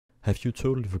Have you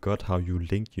totally forgot how you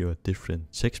linked your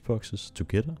different text boxes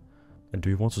together? And do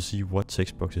you want to see what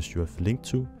text boxes you have linked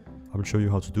to? I will show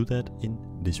you how to do that in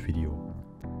this video.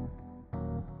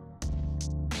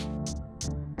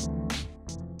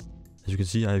 As you can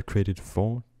see, I have created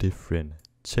 4 different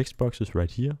text boxes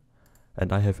right here,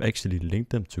 and I have actually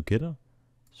linked them together.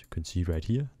 As you can see right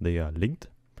here, they are linked.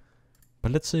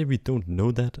 But let's say we don't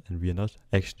know that and we are not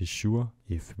actually sure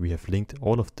if we have linked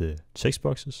all of the text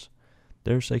boxes.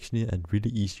 There's actually a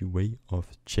really easy way of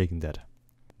checking that.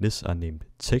 These are named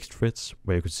text threads,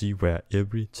 where you can see where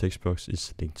every text box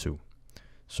is linked to.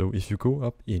 So if you go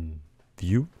up in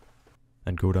View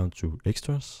and go down to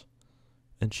Extras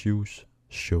and choose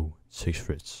Show Text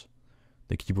Threads.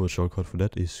 The keyboard shortcut for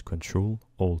that is Ctrl-Alt-I.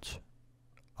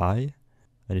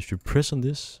 And if you press on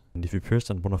this, and if you press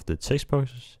on one of the text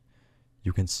boxes,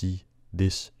 you can see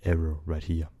this arrow right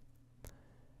here.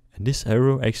 And this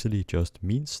arrow actually just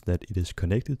means that it is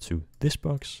connected to this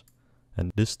box, and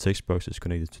this text box is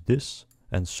connected to this,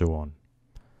 and so on.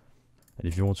 And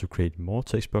if you want to create more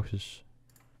text boxes,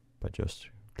 by just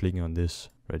clicking on this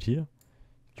right here,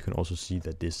 you can also see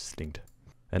that this is linked.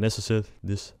 And as I said,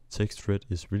 this text thread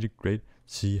is really great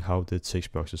to see how the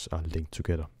text boxes are linked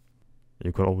together.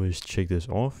 You can always check this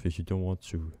off if you don't want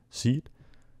to see it.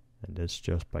 And that's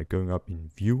just by going up in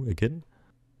View again,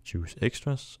 choose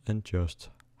Extras and just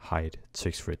hide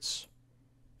text threads.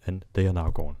 And they are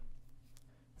now gone.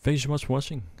 Thank you so much for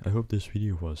watching. I hope this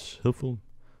video was helpful.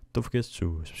 Don't forget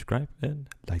to subscribe and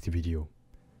like the video.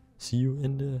 See you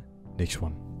in the next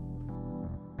one.